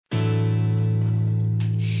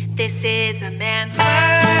This is a man's world,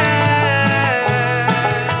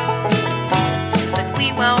 but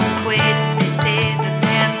we won't quit. This is a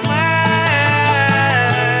man's world.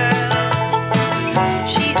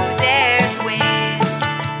 She who dares wins.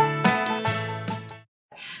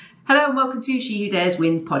 Hello and welcome to She Who Dares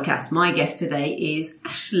Wins podcast. My guest today is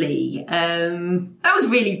Ashley. That was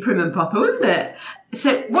really prim and proper, wasn't it?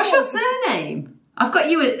 So, what's your surname? I've got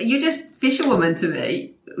you. You're just fisherwoman to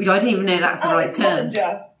me. I don't even know that's the right term.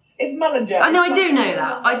 Mullinger. It's Mullinger. I know. I do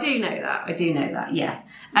know that. Yeah.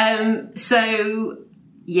 So,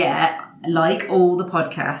 yeah, like all the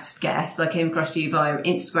podcast guests, I came across you via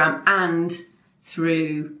Instagram and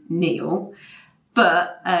through Neil.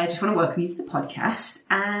 But I just want to welcome you to the podcast.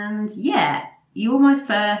 And yeah, you're my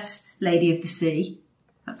first lady of the sea.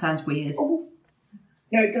 That sounds weird. Oh.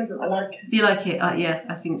 No, it doesn't. I like it. Do you like it? Yeah,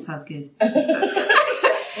 I think it sounds good.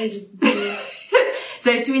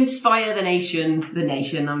 So to inspire the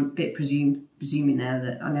nation, I'm a bit presuming there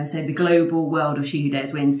that I'm going to say the global world of She Who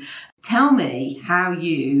Dares Wins. Tell me how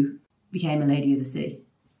you became a lady of the sea.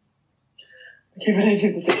 Became a lady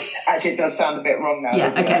of the sea. Actually, it does sound a bit wrong now.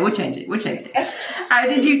 Yeah, okay, we'll change it. How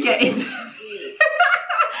did you get into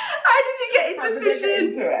fishing?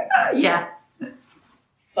 Into it? Yeah.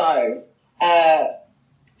 So,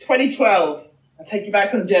 2012. I'll take you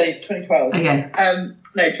back on a journey to 2012. Okay.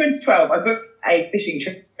 2012, I booked a fishing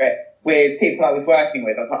trip with people I was working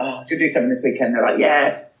with. I was like, oh, should we do something this weekend? They're like,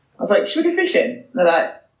 yeah. I was like, should we go fishing? And they're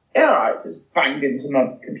like, yeah, all right. So I just banged into my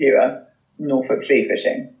computer, Norfolk Sea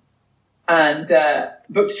Fishing. And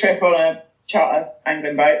booked a trip on a charter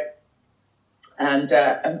angling boat and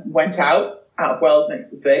went out of Wales next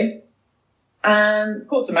to the sea and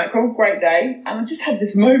caught some mackerel. Great day. And I just had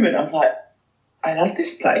this moment. I was like, I love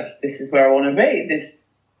this place. This is where I want to be. This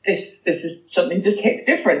is something just hits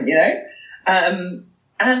different, you know?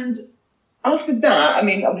 And after that, I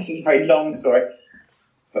mean, obviously it's a very long story,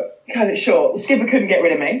 but cut it short. The skipper couldn't get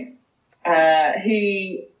rid of me.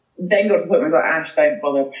 He then got to the point where he was like, Ash, don't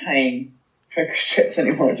bother paying focus trips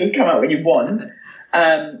anymore. Just come out when you want.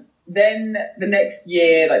 Then the next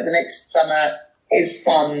year, like the next summer, his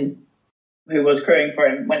son, who was crewing for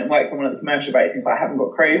him, went and worked on one of the commercial boats. He's like, I haven't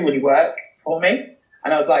got crew. Will you work for me?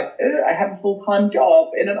 And I was like, I have a full-time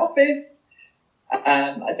job in an office.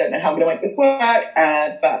 I don't know how I'm going to make this work.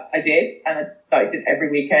 But I did. And I did every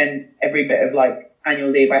weekend, every bit of like annual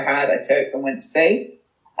leave I had, I took and went to sea.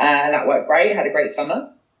 And that worked great. Had a great summer.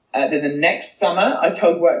 Then the next summer, I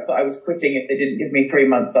told work that I was quitting if they didn't give me 3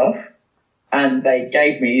 months off. And they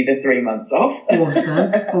gave me the 3 months off.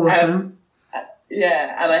 Awesome.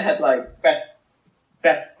 Yeah. And I had like best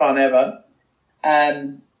fun ever.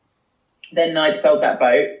 Then I'd sold that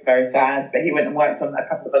boat, very sad, but he went and worked on a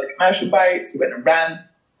couple of other commercial boats. He went and ran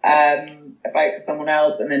a boat for someone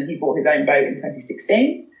else, and then he bought his own boat in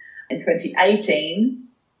 2016. In 2018,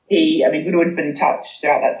 we'd always been in touch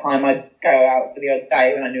throughout that time. I'd go out for the odd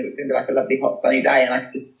day when I knew it was going to be like a lovely hot sunny day and I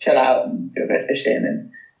could just chill out and do a bit of fishing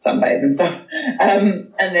and sunbathe and stuff.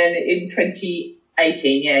 And then in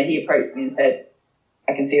 2018, he approached me and said,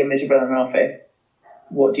 I can see you're miserable in an office.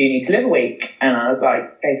 What do you need to live a week? And I was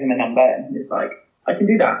like, gave him a number and he was like, I can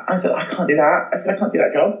do that. I said, I can't do that. I said, I can't do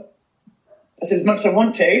that job. I said, as much as I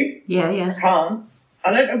want to. Yeah. I can't.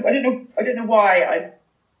 I don't know why I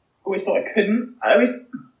always thought I couldn't. I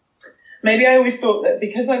always thought that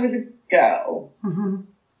because I was a girl,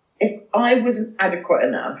 if I wasn't adequate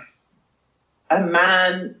enough, a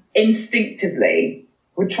man instinctively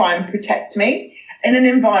would try and protect me in an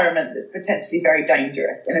environment that's potentially very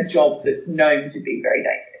dangerous, in a job that's known to be very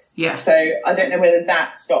dangerous. Yeah. So I don't know whether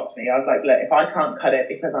that stopped me. I was like, look, if I can't cut it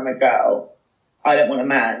because I'm a girl, I don't want a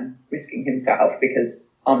man risking himself because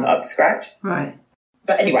I'm not up to scratch. Right.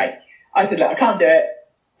 But anyway, I said, look, I can't do it.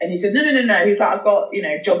 And he said, no. He's like, I've got,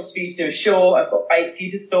 jobs for you to do ashore. I've got bait for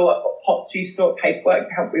you to sort. I've got pots for you to sort, paperwork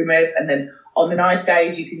to help you with. And then on the nice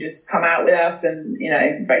days, you can just come out with us and,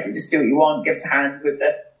 basically just do what you want, give us a hand with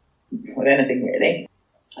anything really.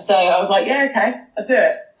 So I was like, yeah, okay, I'll do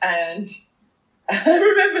it. And I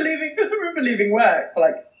remember leaving work for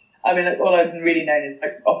all I've really known is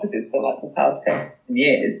like offices for like the past 10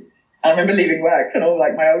 years. I remember leaving work and all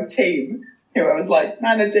like my old team who I was like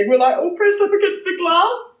managing were like all pressed up against the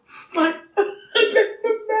glass. Like,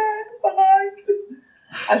 behind.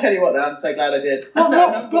 I tell you what though, I'm so glad I did.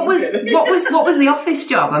 What was the office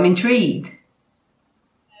job? I'm intrigued.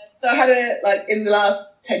 So I had in the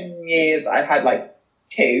last 10 years, I've had like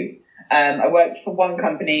 2. I worked for one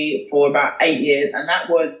company for about 8 years, and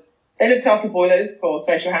they looked after boilers for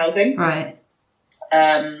social housing. Right.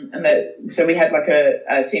 So we had like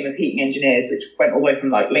a team of heating engineers, which went all the way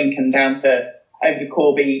from like Lincoln down to over to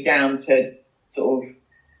Corby, down to sort of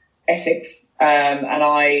Essex, and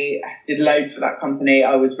I did loads for that company.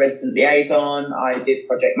 I was resident liaison, I did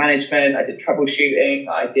project management, I did troubleshooting,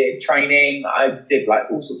 I did training, I did like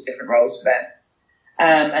all sorts of different roles for them.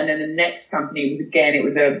 And then the next company was, again,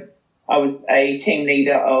 I was a team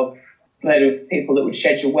leader of a load of people that would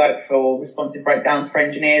schedule work for responsive breakdowns for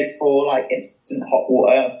engineers for like instant hot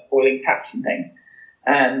water, boiling taps and things.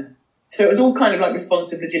 So it was all kind of like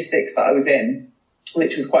responsive logistics that I was in,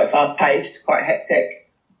 which was quite fast paced, quite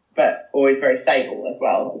hectic, but always very stable as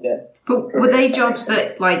well. But were they jobs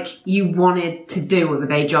that like you wanted to do, or were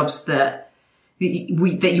they jobs that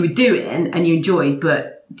you were doing and you enjoyed,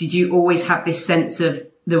 but did you always have this sense of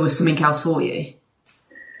there was something else for you?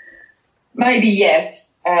 Maybe yes.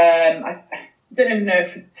 I don't even know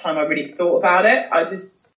if at the time I really thought about it.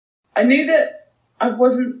 I knew that I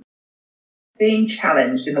wasn't being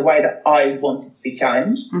challenged in the way that I wanted to be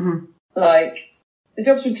challenged. Mm-hmm. Like, the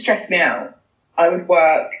jobs would stress me out. I would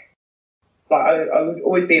work, like I would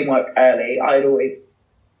always be in work early. I'd always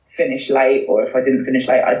finish late, or if I didn't finish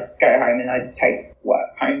late, I'd go home and I'd take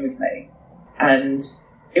work home with me. And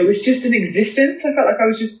it was just an existence. I felt like I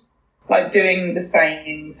was just like doing the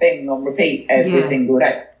same thing on repeat every single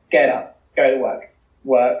day. Get up, go to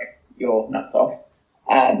work your nuts off,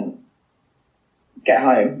 get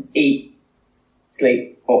home, eat,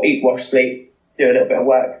 sleep, or eat, wash, sleep, do a little bit of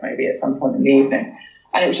work maybe at some point in the evening.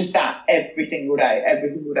 And it was just that every single day.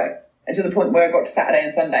 And to the point where I got to Saturday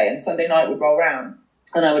and Sunday night would roll around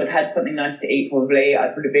and I would have had something nice to eat probably.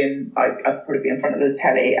 I'd probably be in front of the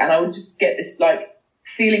telly, and I would just get this like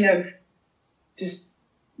feeling of just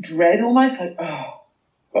dread almost, like, oh,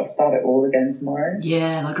 got to start it all again tomorrow.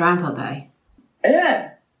 Yeah, like Groundhog Day. Yeah.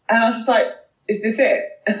 And I was just like, is this it?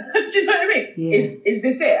 Do you know what I mean? Yeah. Is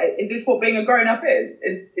this it? Is this what being a grown-up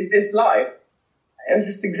is? Is this life? It was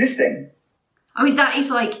just existing. I mean, that is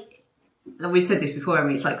like, we've said this before, I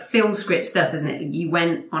mean, it's like film script stuff, isn't it? You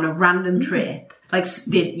went on a random trip, like,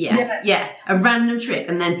 a random trip,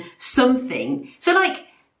 and then something. So, like,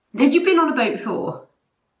 had you been on a boat before?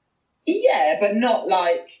 Yeah, but not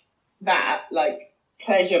like that, like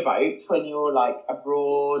pleasure boats when you're like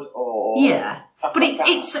abroad or stuff but like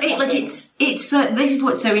it's so, this is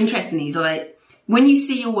what's so interesting is like when you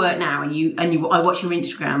see your work now and I watch your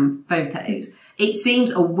Instagram photos, it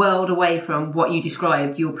seems a world away from what you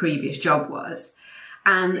described your previous job was,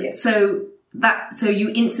 and so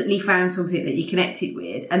you instantly found something that you connected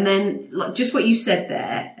with. And then like just what you said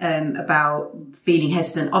there about feeling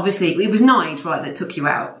hesitant, obviously it was Nige, right, that took you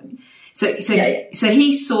out. So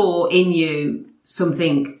he saw in you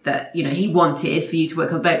something that, you know, he wanted for you to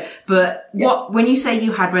work on the boat. But when you say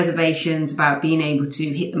you had reservations about being able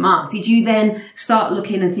to hit the mark, did you then start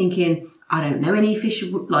looking and thinking, I don't know any fisher,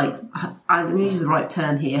 like, I'm going to use the right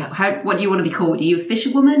term here. What do you want to be called? Are you a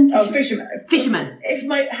fisherwoman? Fisherman. Fisherman. If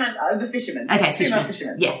my hand, I'm the fisherman. Okay,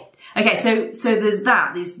 fisherman. Yeah. Okay, so there's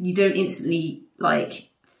that. You don't instantly, like,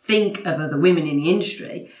 think of other women in the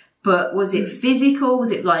industry. But was it physical?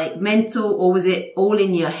 Was it like mental? Or was it all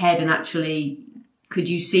in your head and actually could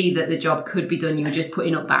you see that the job could be done? You were just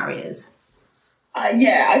putting up barriers?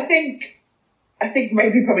 I think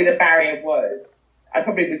maybe probably the barrier was, I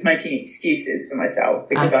probably was making excuses for myself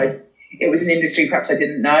because it was an industry perhaps I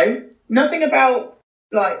didn't know. Nothing about,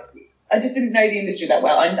 like, I just didn't know the industry that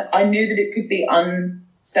well. I knew that it could be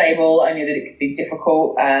unstable. I knew that it could be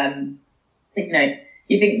difficult. You know,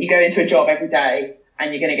 you think you go into a job every day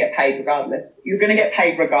and you're going to get paid regardless. You're going to get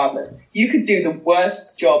paid regardless. You could do the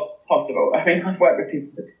worst job possible. I mean, I've worked with people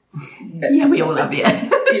that... Yeah, we all have, you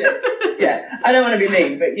know, yeah, I don't want to be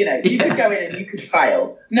mean, but, you know, you could go in and you could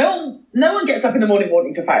fail. No one gets up in the morning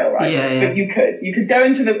wanting to fail, right? Yeah. But you could go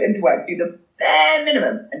into work, do the bare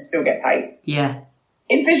minimum and still get paid. Yeah.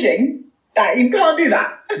 In fishing, you can't do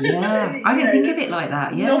that. Yeah, I didn't think of it like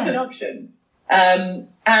that, yeah. Not an option.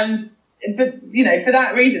 But, you know, for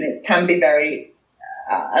that reason, it can be very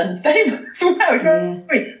unstable as well. I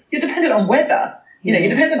mean, you're dependent on weather. You know, you're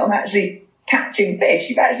dependent on actually catching fish.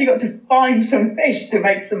 You've actually got to find some fish to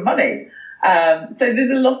make some money. So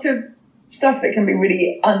there's a lot of stuff that can be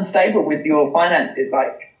really unstable with your finances.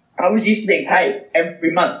 Like, I was used to being paid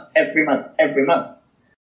every month. But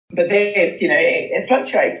this, you know, it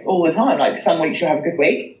fluctuates all the time. Like, some weeks you'll have a good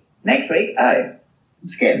week. Next week, I'm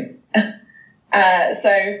skinned. So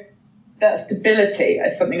that stability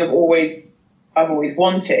is something I've always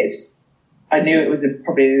wanted. I knew it was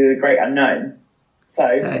probably the great unknown. So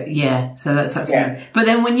that's right. But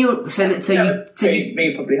then when you're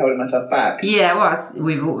me probably holding myself back. Yeah, well,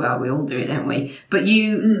 we all do it, don't we? But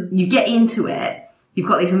you get into it. You've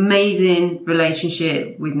got this amazing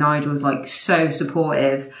relationship with Nigel, who's like so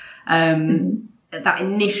supportive. And at that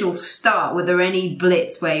initial start, were there any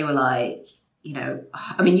blips where you were like, you know,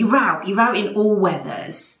 I mean, you're out in all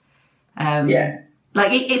weathers.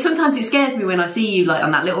 Like it sometimes it scares me when I see you like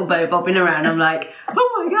on that little boat bobbing around. I'm like,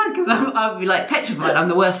 oh my God, because I'll be like petrified. I'm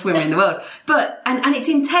the worst swimmer in the world. But, and it's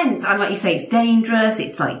intense. And like you say, it's dangerous.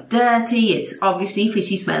 It's like dirty. It's obviously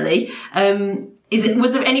fishy smelly.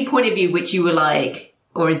 Was there any point of view which you were like,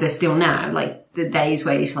 or is there still now, like the days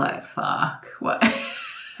where you're like, fuck, what?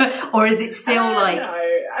 Or is it still like, no.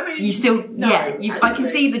 I mean, you still, I can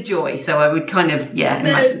see the joy. So I would kind of,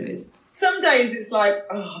 imagine it is. Some days it's like,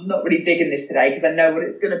 oh, I'm not really digging this today because I know what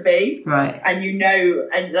it's going to be. Right. And you know,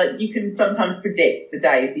 and like you can sometimes predict the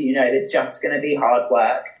days that you know they're just going to be hard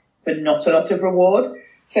work, but not a lot of reward.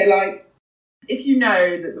 So like, if you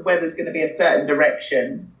know that the weather's going to be a certain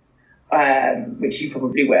direction, which you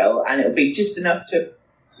probably will, and it'll be just enough to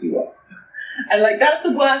you up. And like, that's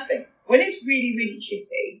the worst thing. When it's really, really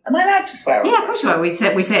shitty, am I allowed to swear? Yeah, of course you are. We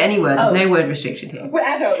say any word. There's no word restriction here. We're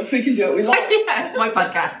adults. We can do what we like. Yeah, it's my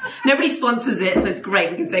podcast. Nobody sponsors it, so it's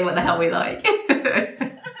great. We can say what the hell we like.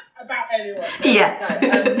 About anyone.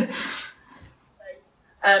 Yeah.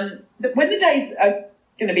 When the days are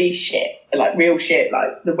going to be shit, like real shit,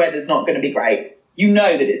 like the weather's not going to be great, you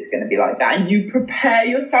know that it's going to be like that, and you prepare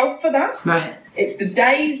yourself for that. Right. It's the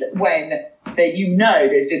days when that you know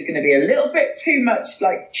there's just going to be a little bit too much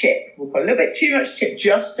like chip. We'll put a little bit too much chip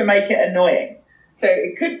just to make it annoying. So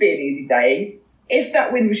it could be an easy day if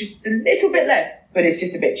that wind was just a little bit less, but it's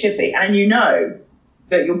just a bit chippy. And you know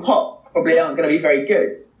that your pots probably aren't going to be very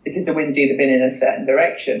good because the wind's either been in a certain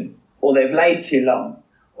direction or they've laid too long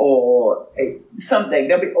or something.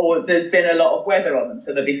 Or there's been a lot of weather on them,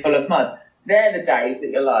 so they'll be full of mud. They're the days that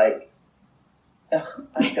you're like, ugh,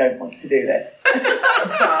 I don't want to do this.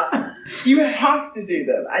 But you have to do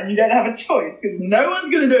them and you don't have a choice because no one's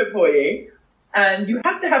going to do it for you. And you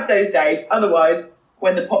have to have those days. Otherwise,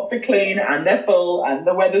 when the pots are clean and they're full and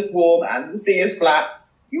the weather's warm and the sea is flat,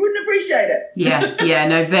 you wouldn't appreciate it. Yeah,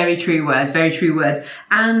 no, very true words.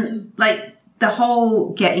 And like the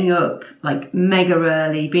whole getting up like mega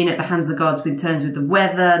early, being at the hands of gods with terms with the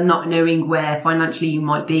weather, not knowing where financially you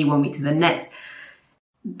might be 1 week to the next.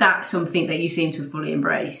 That's something that you seem to have fully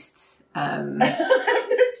embraced.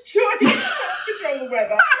 Sure, I can't control the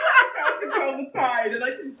weather. I can't control the tide, and I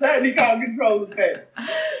certainly can't control the fish.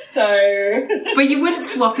 So, but you wouldn't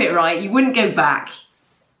swap it, right? You wouldn't go back.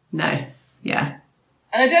 No, yeah.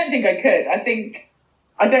 And I don't think I could.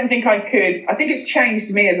 I don't think I could. I think it's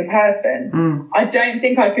changed me as a person. I don't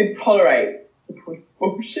think I could tolerate the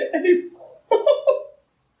bullshit anymore. Do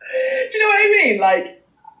you know what I mean? Like,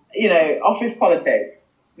 you know, office politics.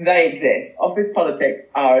 They exist. Office politics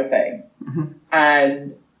are a thing. Mm-hmm.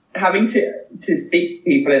 And having to speak to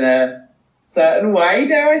people in a certain way,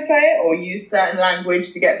 dare I say it, or use certain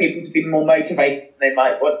language to get people to be more motivated than they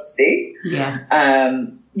might want to be. Yeah.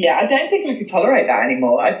 I don't think I could tolerate that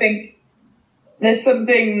anymore. I think there's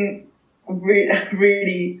something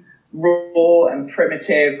really raw and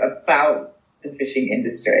primitive about the fishing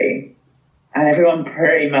industry. And everyone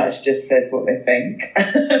pretty much just says what they think.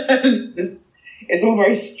 It's all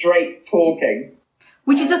very straight talking.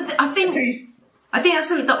 Which is, I think that's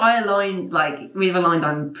something that we've aligned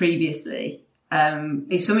on previously.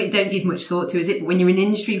 It's something you don't give much thought to, is it? When you're in an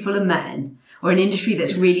industry full of men, or an industry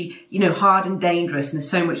that's really, you know, hard and dangerous and there's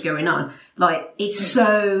so much going on, like, it's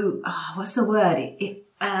so, what's the word?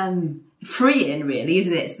 Freeing, really,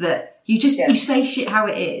 isn't it? It's that you just, you say shit how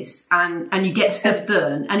it is and you get stuff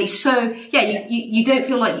done. And it's so, you don't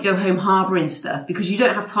feel like you go home harbouring stuff because you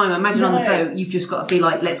don't have time. Imagine on the boat, you've just got to be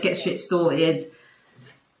like, let's get shit sorted.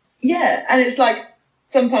 Yeah. And it's like,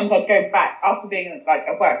 sometimes I'd go back after being like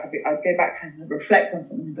at work, I'd go back and reflect on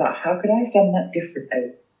something like, how could I have done that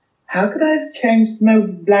differently? How could I have changed my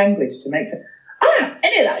language to make sense? I don't have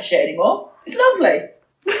any of that shit anymore. It's lovely.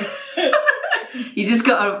 You just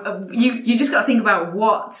got to you just got to think about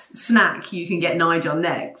what snack you can get Nigel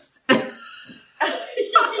next.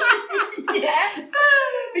 Yeah,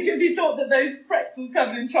 because he thought that those pretzels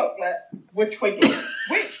covered in chocolate were Twiggies.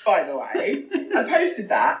 Which, by the way, I posted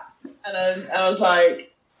that and I was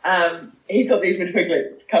like, he thought these were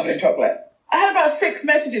Twiglets covered in chocolate. I had about 6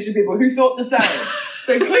 messages from people who thought the same.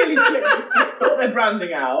 So clearly Twiglet just thought their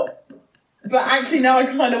branding out. But actually now I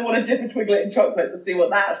kind of want to dip a Twiglet in chocolate to see what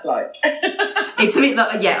that's like. It's something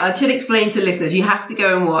that, I should explain to listeners. You have to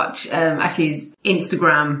go and watch Ashley's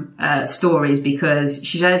Instagram stories because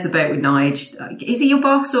she shares the boat with Nige. Is he your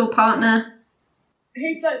boss or partner?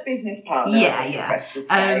 He's like business partner. Yeah.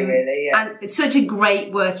 Really, yeah. And it's such a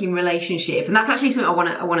great working relationship. And that's actually something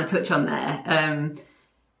I want to touch on there.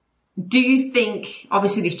 do you think,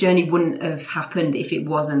 obviously this journey wouldn't have happened if it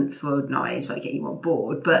wasn't for Nige, like getting you on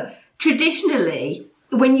board, but traditionally,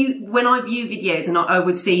 when I view videos and I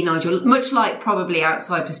would see Nigel, much like probably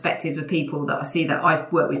outside perspectives of people that I see that I've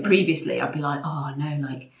worked with previously, I'd be like, oh no,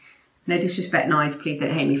 like, no disrespect, Nigel, please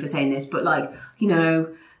don't hate me for saying this, but like, you know,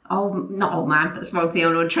 not old man, that's the wrong thing, I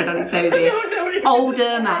don't want to tread on his toes here.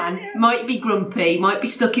 Older man, might be grumpy, might be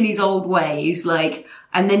stuck in his old ways, like,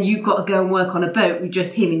 and then you've got to go and work on a boat with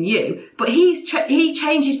just him and you. But he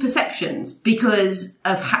changes perceptions because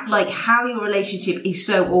of how your relationship is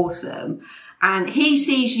so awesome. And he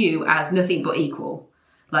sees you as nothing but equal.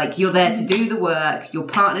 Like, you're there to do the work, your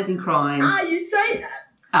partner's in crime. You say that.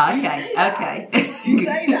 Oh, okay, okay. You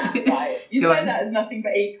say that, right? You say that as nothing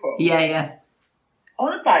but equal. Yeah.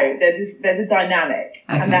 On a boat, there's a dynamic,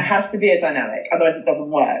 okay. and there has to be a dynamic, otherwise it doesn't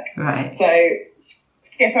work. Right. So,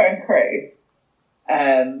 skipper and crew,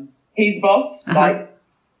 he's the boss, and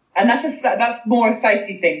that's more a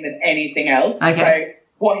safety thing than anything else. Okay. So,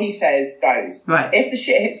 what he says goes. Right. If the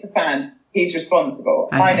shit hits the fan, he's responsible.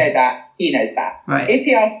 Okay. I know that. He knows that. Right. If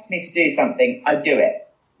he asks me to do something, I do it.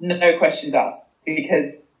 No questions asked,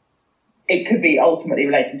 because it could be ultimately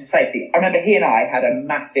relating to safety. I remember he and I had a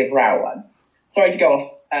massive row once. Sorry to go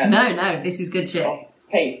off. No, this is good shit. Off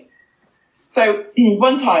piece. So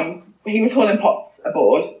one time he was hauling pots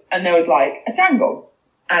aboard, and there was like a tangle.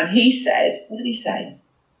 And he said, what did he say?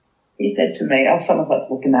 He said to me, someone's like to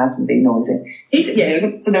walk in the house and be noisy. He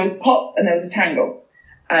said, so there was pots and there was a tangle.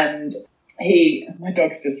 And my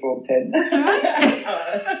dog's just walked in.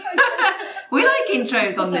 We like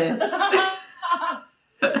intros on this.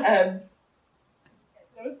 There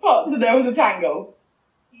was pots and there was a tangle.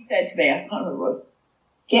 He said to me, I can't remember what it was,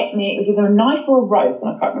 it was either a knife or a rope, and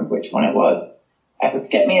I can't remember which one it was. It was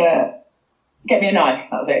get me a knife.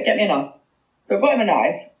 That was it. Get me a knife. So I got him a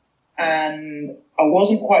knife, and I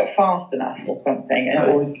wasn't quite fast enough or something,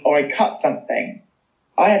 or I cut something.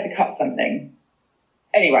 I had to cut something.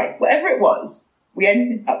 Anyway, whatever it was, we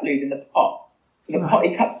ended up losing the pot. So the pot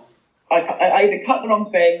I either cut the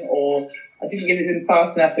wrong thing, or I didn't get it in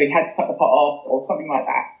fast enough, so he had to cut the pot off, or something like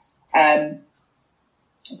that.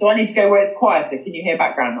 Do I need to go where it's quieter? Can you hear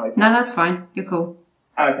background noise? No, that's fine. You're cool.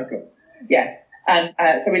 Oh, okay, cool. Yeah. And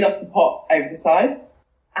so we lost the pot over the side,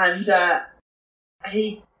 and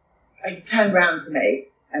he turned around to me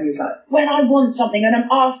and he was like, when I want something and I'm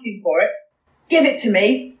asking for it, give it to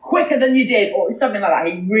me quicker than you did, or something like that.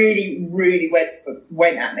 He really, really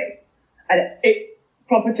went at me, and it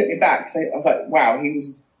proper took me back. So I was like, wow, he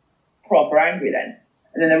was proper angry then.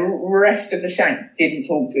 And then the rest of the shank didn't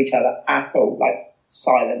talk to each other at all, like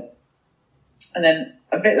silent. And then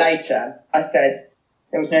a bit later, I said,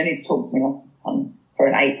 there was no need to talk to me for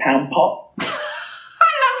an £8 pot.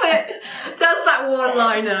 I love it. That's that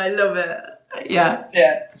one-liner. I love it. Yeah.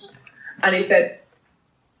 Yeah. And he said,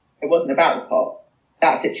 it wasn't about the pot.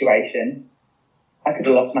 That situation, I could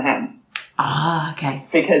have lost my hand. Ah, okay.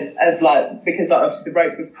 Because obviously the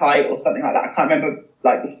rope was tight or something like that. I can't remember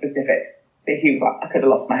like the specifics. But he was like, I could have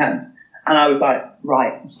lost my hand. And I was like,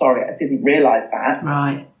 right, I'm sorry, I didn't realise that.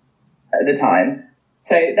 Right. At the time.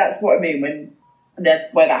 So that's what I mean when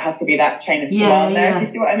there's where that has to be that chain of command there. You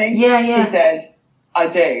see what I mean? Yeah. He says, I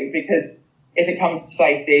do, because if it comes to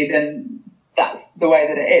safety, then that's the way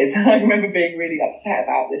that it is. And I remember being really upset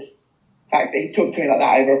about this fact that he talked to me like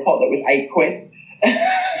that over a pot that was £8.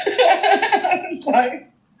 I was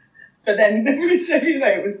like, but then as soon as you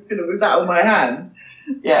say it was that on my hand.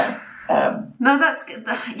 Yeah. No, that's good.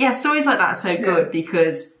 Yeah, stories like that are so good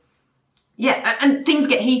because, and things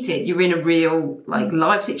get heated. You're in a real,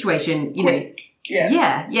 live situation, you know.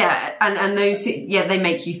 Yeah. And those, they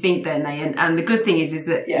make you think, don't they? And the good thing is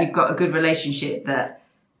that you've got a good relationship that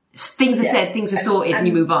things are said, things are sorted, and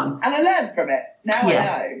you move on. And I learned from it. Now I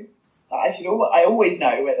know. I always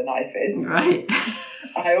know where the knife is. Right.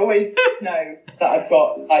 I always know that I've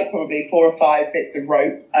got probably 4 or 5 bits of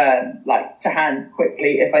rope to hand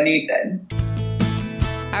quickly if I need them.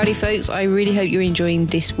 Howdy folks, I really hope you're enjoying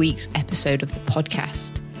this week's episode of the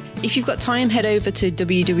podcast. If you've got time, head over to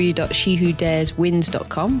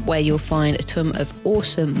www.shewhodareswins.com where you'll find a ton of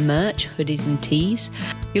awesome merch, hoodies and tees.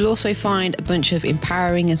 You'll also find a bunch of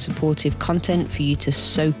empowering and supportive content for you to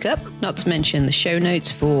soak up, not to mention the show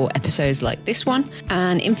notes for episodes like this one,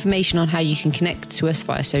 and information on how you can connect to us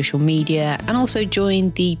via social media and also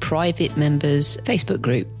join the private members Facebook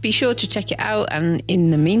group. Be sure to check it out, and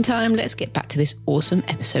in the meantime, let's get back to this awesome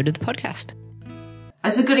episode of the podcast.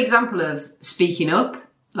 As a good example of speaking up,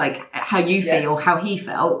 like how you feel, how he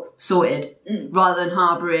felt, sorted, rather than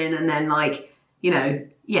harbouring and then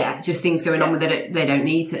just things going on with it they don't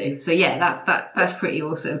need to. So yeah, that's pretty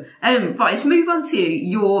awesome. Right, let's move on to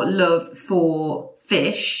your love for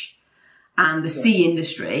fish and the sea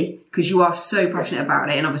industry, because you are so passionate about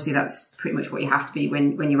it, and obviously that's pretty much what you have to be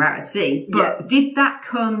when you're out at sea. But did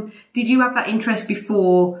you have that interest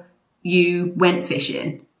before you went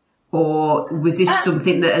fishing, or was this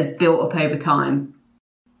something that has built up over time?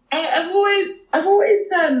 I've always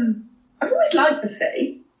liked the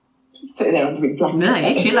sea. Just sitting there on the big blanket. No,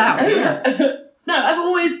 you chill out. Yeah. No,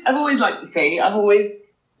 I've always liked the sea. I've always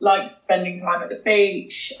liked spending time at the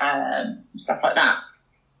beach and stuff like that.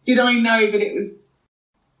 Did I know that it was?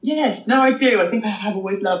 Yes, no, I do. I think I have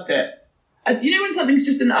always loved it. Do you know when something's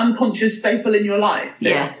just an unconscious staple in your life?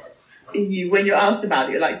 Yeah. When you're asked about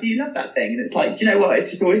it, you're like, do you love that thing? And it's like, do you know what? It's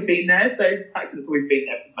just always been there. So the fact that it's always been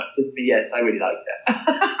there pretty much says to me, yes, I really liked it.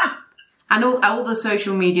 And all the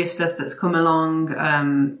social media stuff that's come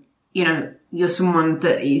along, you're someone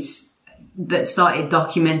that started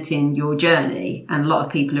documenting your journey, and a lot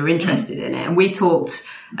of people are interested in it. And we talked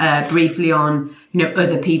briefly on,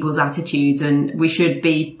 other people's attitudes, and we should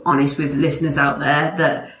be honest with listeners out there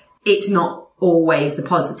that it's not always the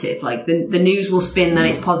positive. Like the news will spin that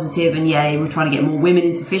it's positive, and we're trying to get more women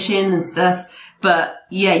into fishing and stuff. But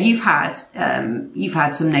you've had some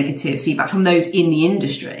negative feedback from those in the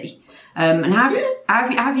industry. And how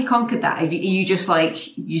have you conquered that? Are you just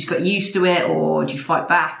you just got used to it, or do you fight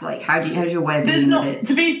back? Like how's your way of dealing with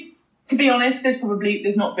it? To be honest, there's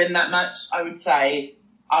not been that much. I would say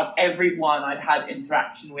everyone I've had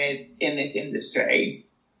interaction with in this industry,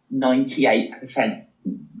 98%,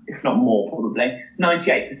 if not more, probably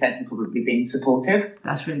 98% have probably been supportive.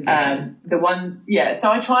 That's really good. The ones,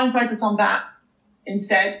 so I try and focus on that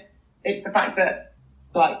instead. It's the fact that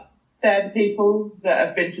they're the people that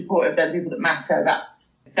have been supportive, they're the people that matter.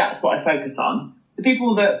 That's what I focus on. The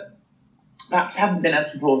people that perhaps haven't been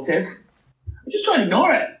as supportive, I'm just trying to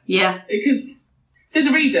ignore it. Yeah. Because there's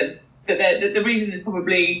a reason. That the reason is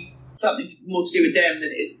probably something more to do with them than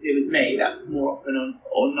it is to do with me. That's more often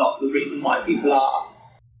or not the reason why people are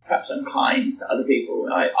perhaps unkind to other people.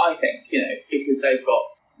 I think, it's because they've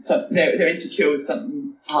got they're insecure with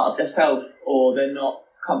some part of themselves, or they're not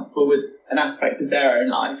comfortable with an aspect of their own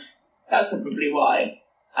life. That's probably why.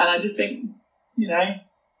 And I just think,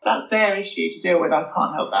 that's their issue to deal with. I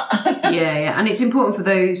can't help that. Yeah. And it's important for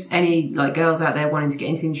any girls out there wanting to get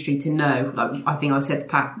into the industry to know, I think I've said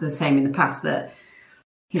the same in the past, that,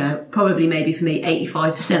 probably maybe for me,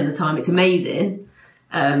 85% of the time it's amazing.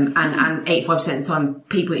 And 85% of the time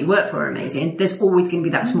people that you work for are amazing. There's always going to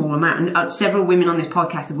be that small amount. And several women on this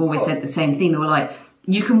podcast have always said the same thing. They were like,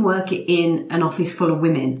 you can work in an office full of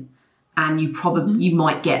women, and you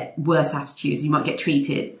might get worse attitudes. You might get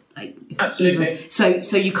treated absolutely.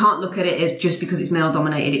 So you can't look at it as just because it's male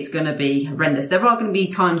dominated, it's going to be horrendous. There are going to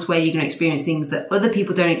be times where you're going to experience things that other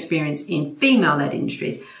people don't experience in female-led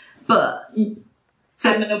industries. And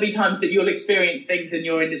then there'll be times that you'll experience things in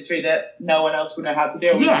your industry that no one else will know how to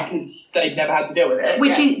deal with because they've never had to deal with it.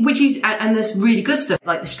 Which is, and there's really good stuff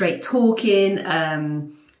like the straight talking,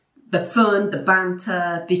 the fun, the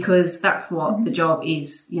banter, because that's what the job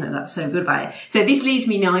is, that's so good about it. So this leads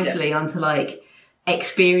me nicely onto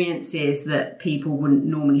experiences that people wouldn't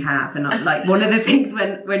normally have. And one of the things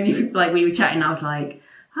when you, we were chatting, I was like,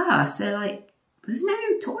 there's no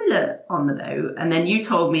toilet on the boat. And then you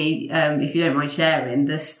told me, if you don't mind sharing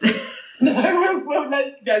this. No, well,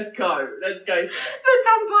 let's go. The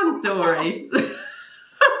tampon story.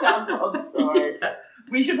 Tampon story.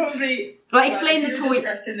 We should probably explain the toilet.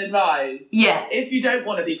 Discretion advised. Yeah. If you don't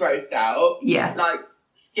want to be grossed out,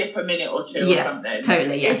 skip a minute or two or something.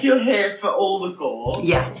 Totally. Yeah. If you're here for all the gore,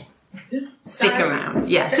 just stick around.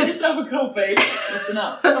 Yeah. Get yourself a coffee. Listen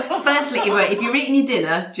up. Firstly, if you're eating your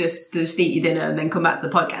dinner, just eat your dinner and then come back to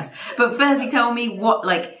the podcast. But firstly, tell me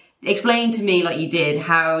explain to me you did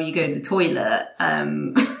how you go to the toilet.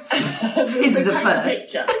 This is a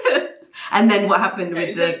first. And then what happened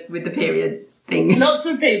with the period thing? Lots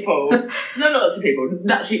of people.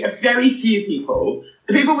 Actually, a very few people.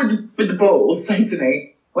 The people with the balls say to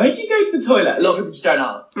me, "Where did you go to the toilet?" A lot of people just don't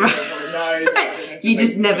answer. They don't want to know. You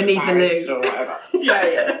just never need the loo. Or whatever.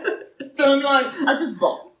 Yeah. So I'm like, I just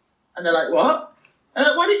bop. And they're like, what? And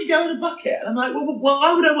I'm like, why don't you go in a bucket? And I'm like, well,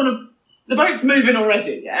 why would I want to... The boat's moving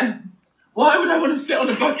already, yeah? Why would I want to sit on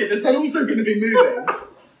a bucket that's also going to be moving?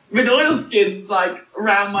 With oilskins,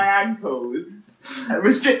 around my ankles,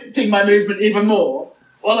 restricting my movement even more,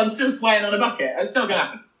 while I'm still swaying on a bucket. It's not going to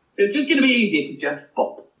happen. So it's just going to be easier to just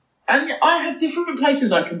bop. And I have different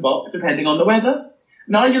places I can bop, depending on the weather.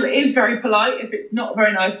 Nigel is very polite. If it's not a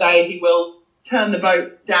very nice day, he will turn the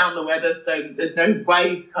boat down the weather so there's no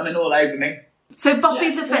waves coming all over me. So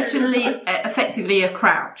Boppy's Yeah. effectively a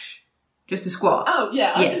crouch, just a squat. Oh,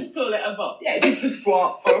 yeah, I just call it a bop. Yeah, just a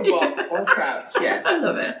squat or a bop or a crouch, yeah. I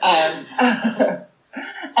love it.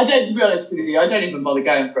 I don't, to be honest with you, I don't even bother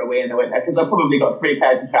going for a wee in the winter because I've probably got 3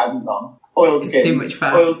 pairs of trousers on, oilskins, too much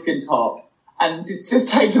fat. oilskin top, and it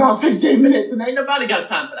just takes about 15 minutes and ain't nobody got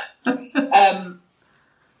time for that.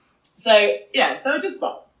 So I just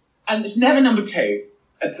bop. And it's never number 2.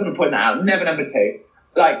 I'd sort of point that out, never number 2.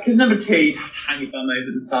 Like, because number 2, you'd have to hang your bum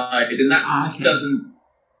over the side, and that just doesn't.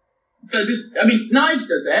 But Nige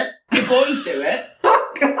does it. The boys do it.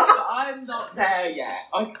 Oh God! But I'm not there yet.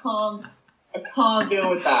 I can't deal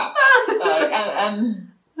with that. Like,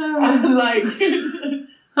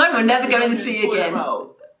 I will never go in the sea toilet again.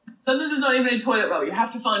 Roll. Sometimes it's not even a toilet roll. You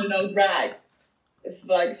have to find an old rag. If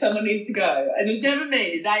like someone needs to go, and it's never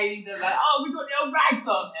me. They either like, oh, we've got the old rags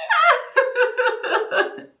on here.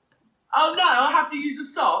 Oh no, I have to use a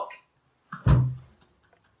sock.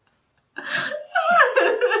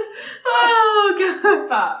 Oh God!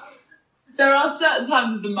 But there are certain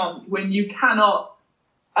times of the month when you cannot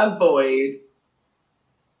avoid,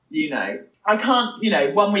 I can't,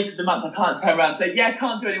 1 week of the month I can't turn around and say, yeah, I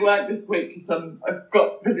can't do any work this week because I've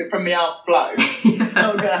got a visit from my Aunt Flo. It's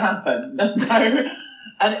not going to happen.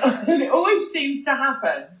 And it always seems to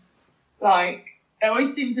happen. Like, it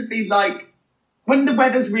always seems to be like, when the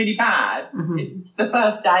weather's really bad, it's the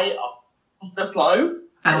first day of the flow.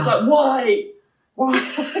 It's like, why?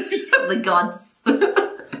 The gods.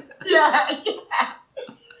 Yeah.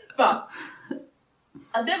 But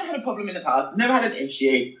I've never had a problem in the past. I've never had an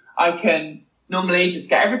issue. I can normally just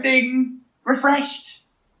get everything refreshed,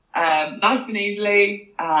 nice and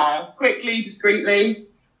easily, quickly, discreetly.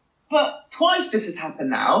 But twice this has happened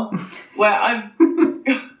now, where I've gone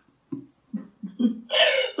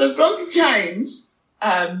to change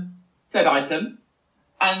said item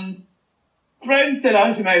and thrown said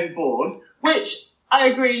item overboard, which I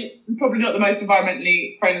agree, probably not the most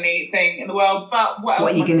environmentally friendly thing in the world, but what else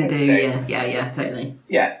What are you going to do? Yeah, totally.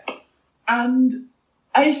 Yeah. And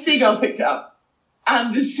a seagull picked it up.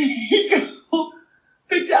 And the seagull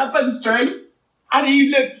picked it up by the string. And he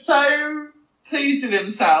looked so pleased with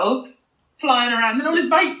himself, flying around. And all his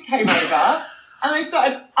mates came over. And they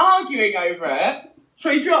started arguing over it.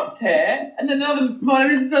 So he dropped it. And then one of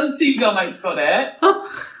his other seagull mates got it.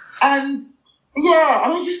 And yeah,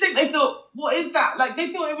 and I just think they thought, what is that? Like,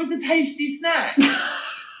 they thought it was a tasty snack. It's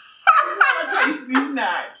not a tasty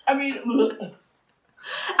snack. I mean,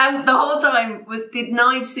 And the whole time, did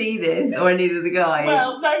Nige see this or any of the guys?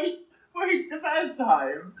 well, no, the first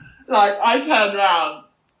time, like, I turned around,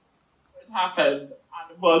 it happened,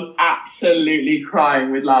 and was absolutely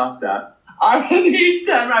crying with laughter. And he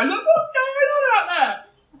turned around, he was like, what's going on out there?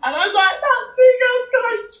 And I was like, that seagull's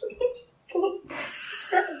guy's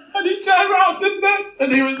and he turned around and looked,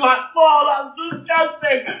 and he was like, oh, that's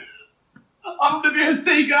disgusting. I'm going to be a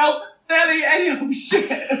seagull. They'll eat any old shit.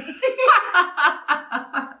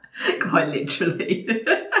 Quite literally.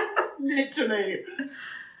 Literally.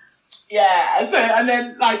 Yeah. So, and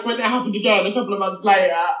then, like, when it happened again a couple of months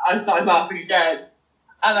later, I started laughing again.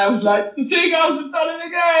 And I was like, the seagulls have done it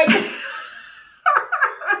again.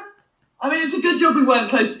 I mean, it's a good job we weren't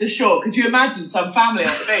close to the shore. Could you imagine some family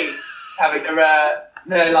on the beach having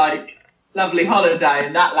their like, lovely holiday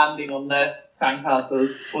and that landing on the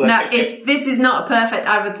sandcastles? Now, if this is not a perfect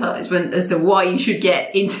advertisement as to why you should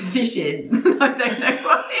get into fishing, I don't know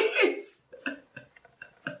why it is.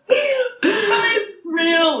 It's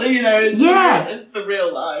real, it's the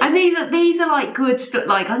real life. And these are like good stuff.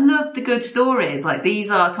 Like, I love the good stories. Like,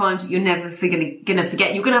 these are times that you're never gonna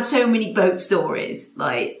forget. You're gonna have so many boat stories,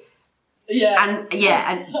 like. Yeah. And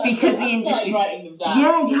because the industry's, writing them down.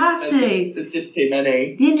 Yeah, you have to. There's just too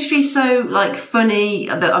many. The industry's so like funny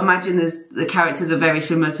that I imagine the characters are very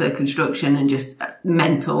similar to construction and just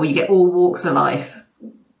mental. You get all walks of life.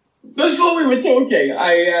 Before we were talking,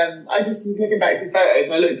 I just was looking back through photos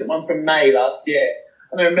and I looked at one from May last year,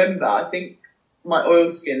 and I remember I think my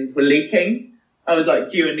oilskins were leaking. I was like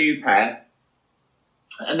due a new pair,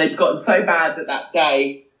 and they'd gotten so bad that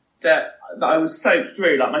day that I was soaked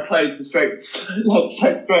through, like my clothes were soaked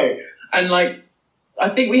through. And like, I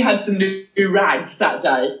think we had some new rags that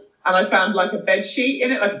day, and I found like a bed sheet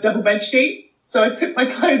in it, like a double bed sheet. So I took my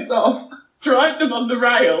clothes off, dried them on the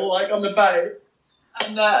rail, like on the boat,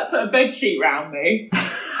 and put a bed sheet around me,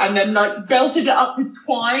 and then like belted it up with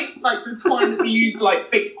twine, like the twine that we used to like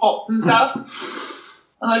fix pots and stuff.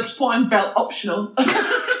 And like twine belt optional.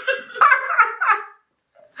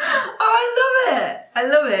 I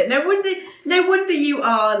love it. No wonder you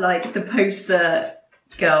are like the poster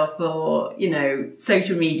girl for,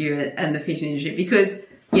 social media and the fishing industry, because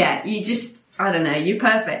you just, I don't know, you're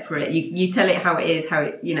perfect for it. You tell it how it is, how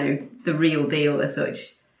it, the real deal as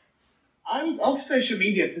such. I was off social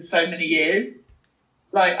media for so many years.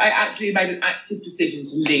 Like, I actually made an active decision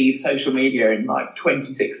to leave social media in,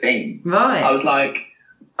 2016. Right. I was like,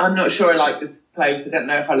 I'm not sure I like this place. I don't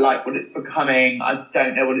know if I like what it's becoming. I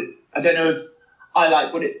don't know if I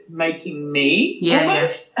like what it's making me. Yeah,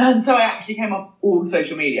 almost. And so I actually came off all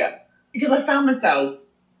social media because I found myself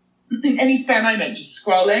in any spare moment just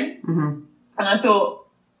scrolling. Mm-hmm. And I thought,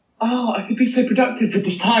 I could be so productive with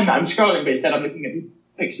this time that I'm scrolling, but instead I'm looking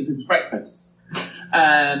at pictures of breakfast.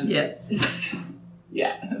 Yeah.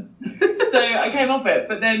 Yeah. So I came off it,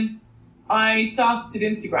 but then I started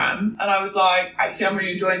Instagram and I was like, actually, I'm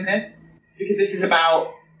really enjoying this because this is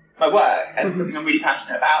about my work and something I'm really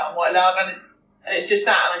passionate about and what I love, and it's just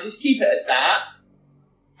that, and I just keep it as that,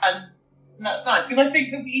 and that's nice because I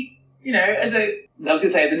think that we, as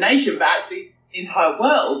a nation, but actually the entire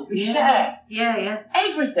world, we share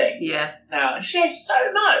everything now and share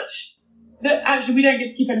so much that actually we don't get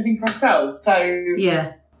to keep anything for ourselves. So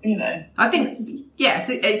I think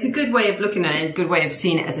it's a good way of looking at it. It's a good way of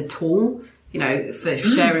seeing it as a tool, for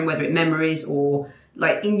sharing, whether it's memories or,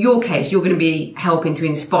 like in your case, you're going to be helping to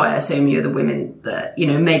inspire so many other women that,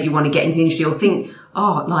 maybe want to get into the industry or think,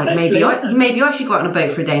 maybe I should go out on a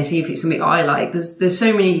boat for a day and see if it's something I like. There's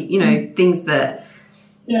so many, things that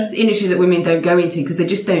industries that women don't go into because they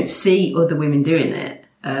just don't see other women doing it.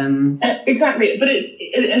 Exactly, but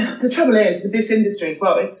the trouble is with this industry as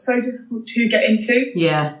well, it's so difficult to get into.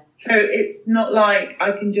 Yeah. So it's not like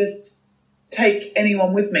I can just take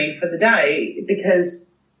anyone with me for the day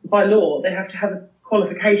because by law they have to have a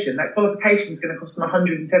qualification. That qualification is going to cost them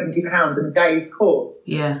 £170 in a day's course.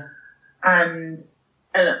 Yeah. And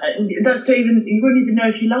that's you wouldn't even know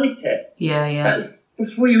if you liked it. Yeah. That's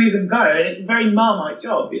before you even go, and it's a very Marmite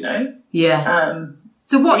job, Yeah.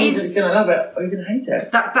 So what is... You're going to love it or you're going to hate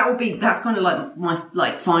it. That's kind of like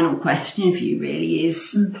my final question for you really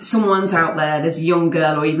is someone's out there's a young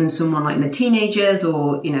girl or even someone like in the teenagers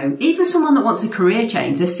or, even someone that wants a career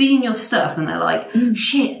change. They're seeing your stuff and they're like,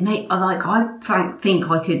 shit, mate, I think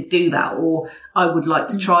I could do that or I would like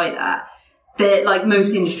to try that. They're, like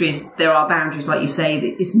most industries, there are boundaries, like you say.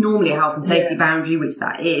 It's normally a health and safety boundary, which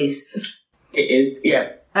that is. It is,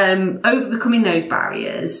 yeah. Overcoming those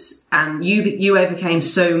barriers, and you overcame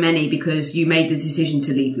so many because you made the decision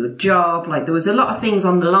to leave your job. Like there was a lot of things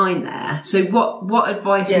on the line there. So what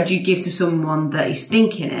advice would you give to someone that is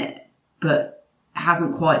thinking it but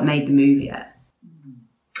hasn't quite made the move yet?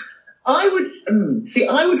 I would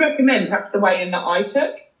recommend perhaps the way in that I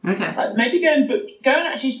took. Okay. Like maybe go and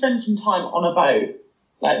actually spend some time on a boat.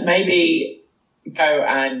 Like maybe go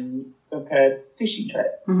and book a fishing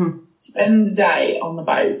trip. Mm-hmm. Spend a day on the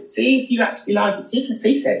boat. See if you actually like it. See if you're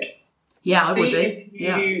seasick. Yeah, I would be.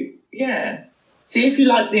 See if you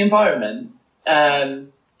like the environment.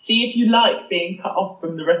 See if you like being cut off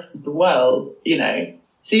from the rest of the world.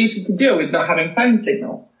 See if you can deal with not having phone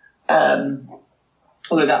signal.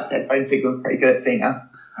 Although that said, phone signal is pretty good at sea now.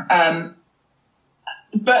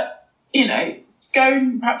 But go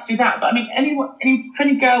and perhaps do that. But I mean, if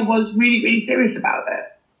any girl was really, really serious about it,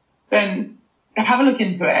 then have a look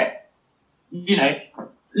into it.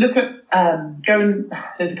 Look at,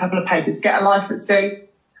 there's a couple of pages, Get a License See.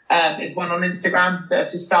 There's one on Instagram that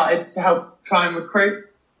have just started to help try and recruit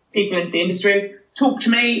people into the industry. Talk to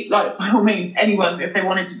me, like by all means, anyone, if they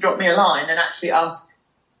wanted to drop me a line and actually ask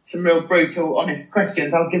some real brutal, honest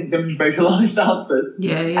questions, I'll give them brutal, honest answers.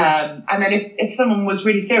 Yeah. And then if someone was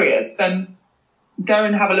really serious, then go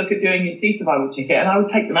and have a look at doing your sea survival ticket, and I would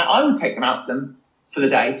take them out for them for the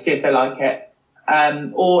day to see if they like it.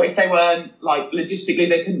 Or if they weren't, like, logistically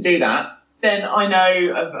they couldn't do that, then I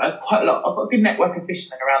know of quite a lot. I've got a good network of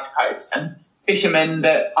fishermen around the coast and fishermen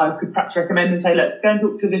that I could perhaps recommend and say, look, go and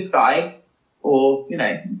talk to this guy, or,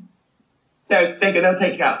 they'll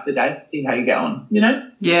take you out for the day, see how you get on,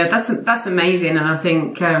 Yeah, that's amazing. And I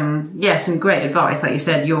think, some great advice. Like you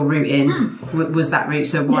said, your route in was that route,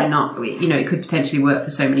 so why not? It could potentially work for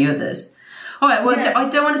so many others. All right, well, I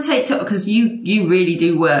don't want to take because you really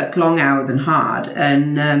do work long hours and hard,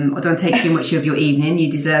 and I don't want to take too much of your evening.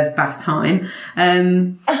 You deserve bath time.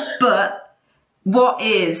 But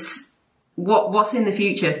what's in the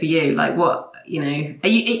future for you? Like what, are you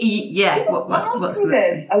what's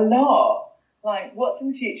there's a lot. Like, what's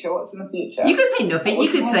in the future? What's in the future? You could say nothing. You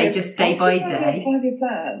could say just day by day. 5-year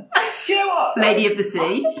plan. Do you know what? Lady of the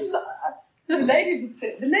Sea. The Lady of the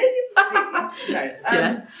Sea. The Lady of the Sea.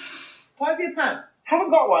 5-year plan.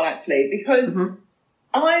 Haven't got one actually because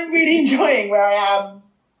I'm really enjoying where I am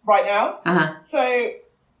right now. Uh-huh. So,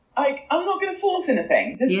 I'm not going to force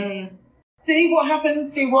anything. Just see what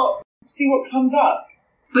happens. See what see what comes up.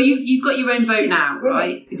 But you've got your own boat now,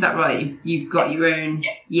 right? Is that right? You've got your own...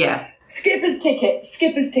 Yes. Yeah. Skipper's ticket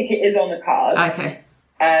is on the card. Okay.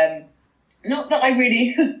 Not that I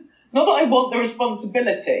want the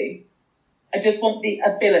responsibility. I just want the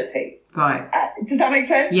ability. Right. Does that make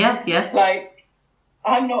sense? Yeah, yeah. Like,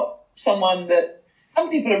 I'm not someone that... Some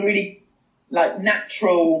people are really, like,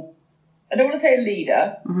 natural... I don't want to say a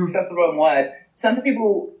leader, because that's the wrong word. Some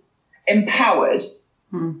people empowered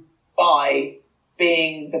by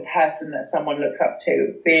being the person that someone looks up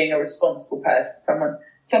to, being a responsible person.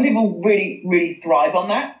 Some people really, really thrive on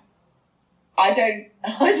that. I don't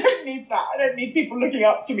need that. I don't need people looking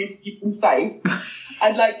up to me to keep them safe.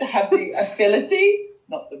 I'd like to have the ability,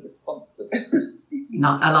 not the responsibility.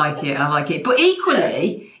 No, I like it. But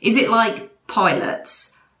equally, is it like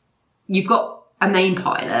pilots? You've got a main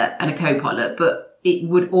pilot and a co-pilot, but it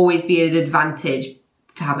would always be an advantage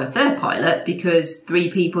to have a third pilot because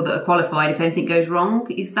 3 people that are qualified, if anything goes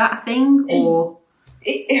wrong, is that a thing? Or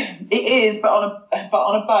it is, but on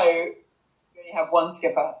a boat, you only have one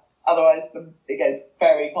skipper. Otherwise, it gets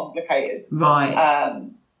very complicated. Right.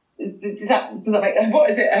 Does that make... What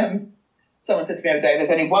is it? Someone said to me the other day,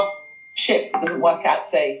 there's only one ship that doesn't work at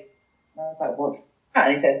sea. And I was like, what's that?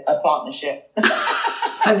 And he said, a partnership.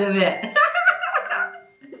 I love it.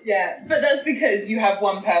 Yeah, but that's because you have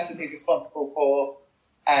one person who's responsible for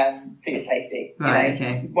your safety. Right, you know?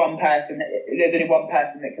 okay. There's only one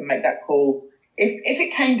person that can make that call. If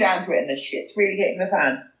it came down to it and the shit's really hitting the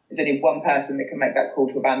fan, there's only one person that can make that call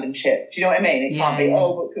to abandon ship. Do you know what I mean? It can't be,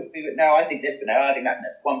 but could be, but no, I think this, but no, I think that, and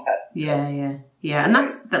that's one person. Yeah. And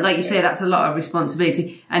that's, like you say, that's a lot of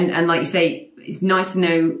responsibility. And like you say, it's nice to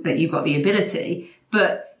know that you've got the ability,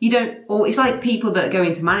 but you don't, or it's like people that go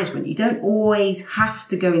into management. You don't always have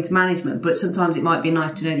to go into management, but sometimes it might be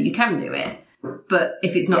nice to know that you can do it. But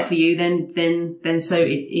if it's not for you, then so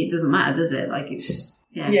it doesn't matter, does it? Like it's,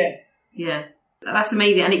 yeah. That's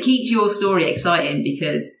amazing. And it keeps your story exciting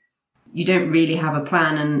because you don't really have a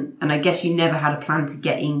plan. And I guess you never had a plan to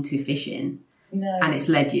get into fishing. No. And it's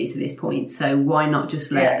led you to this point. So why not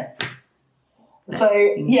just let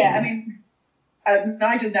I mean,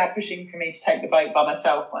 Nigel's now pushing for me to take the boat by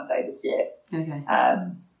myself one day this year. Okay.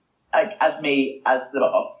 As the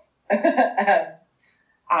boss.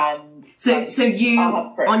 And so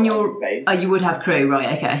you crew, on your you would have crew,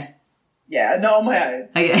 right? Okay. Yeah, not on my own.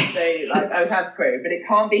 Okay. So I would have crew, but it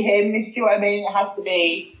can't be him. If you see what I mean, it has to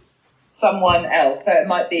be someone else. So it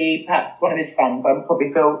might be perhaps one of his sons. I would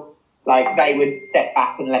probably feel like they would step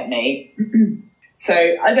back and let me. So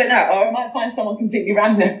I don't know, or I might find someone completely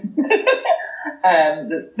random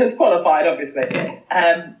that's qualified, obviously.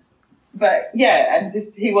 But yeah, and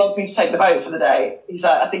just he wants me to take the boat for the day. He's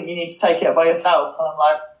like, I think you need to take it by yourself. And I'm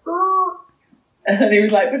like, oh. And he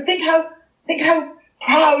was like, but think how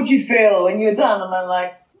proud you feel when you're done. And I'm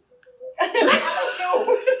like, I don't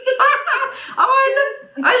know.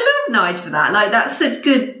 I love Nige for that. Like that's such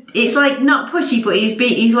good. It's like not pushy, but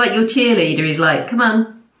he's like your cheerleader. He's like, come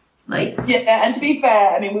on, like yeah. And to be fair,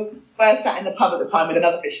 I mean, we were sat in the pub at the time with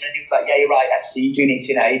another fisherman. And he was like, yeah, you're right. Actually, you do need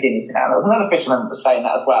to know. You do need to know. And there was another fisherman that was saying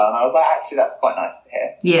that as well. And I was like, actually, that's quite nice to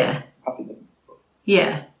hear. Yeah.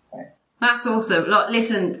 Yeah. Okay. That's awesome. Like,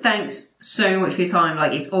 listen, thanks so much for your time.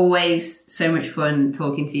 Like, it's always so much fun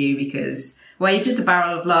talking to you because, well, you're just a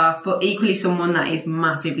barrel of laughs, but equally someone that is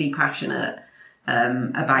massively passionate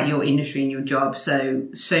about your industry and your job. So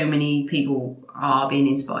many people are being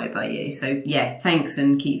inspired by you. So yeah, thanks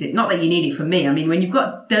and keep it. Not that you need it from me. I mean, when you've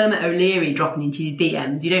got Dermot O'Leary dropping into your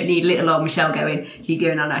DMs, you don't need little old Michelle keep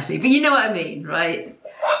going on, Ashley. But you know what I mean, right?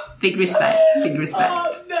 Big respect. Oh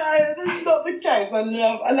no, that's not the case.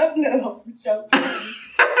 I love little old Michelle.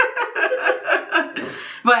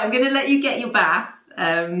 Right, I'm going to let you get your bath.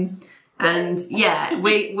 And yeah,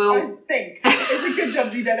 we'll. I stink. It's a good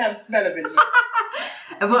job you don't have smell-o-vision.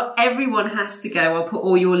 Well, everyone has to go. I'll put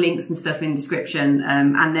all your links and stuff in the description.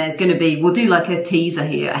 And there's going to be, we'll do like a teaser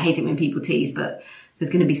here. I hate it when people tease, but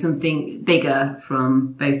there's going to be something bigger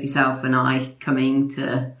from both yourself and I coming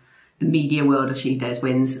to the media world of She Dares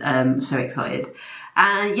Wins. So excited.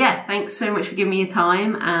 And yeah, thanks so much for giving me your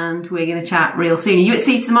time. And we're going to chat real soon. Are you at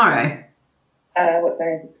sea tomorrow? What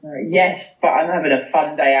day is it tomorrow? Yes, but I'm having a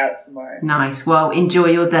fun day out tomorrow. Nice. Well, enjoy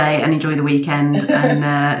your day and enjoy the weekend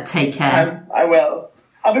and take care. I will.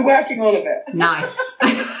 I'll be working all of it. Nice. All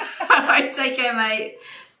right, take care, mate.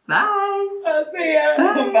 Bye. I'll see you.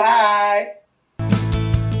 Bye. Bye.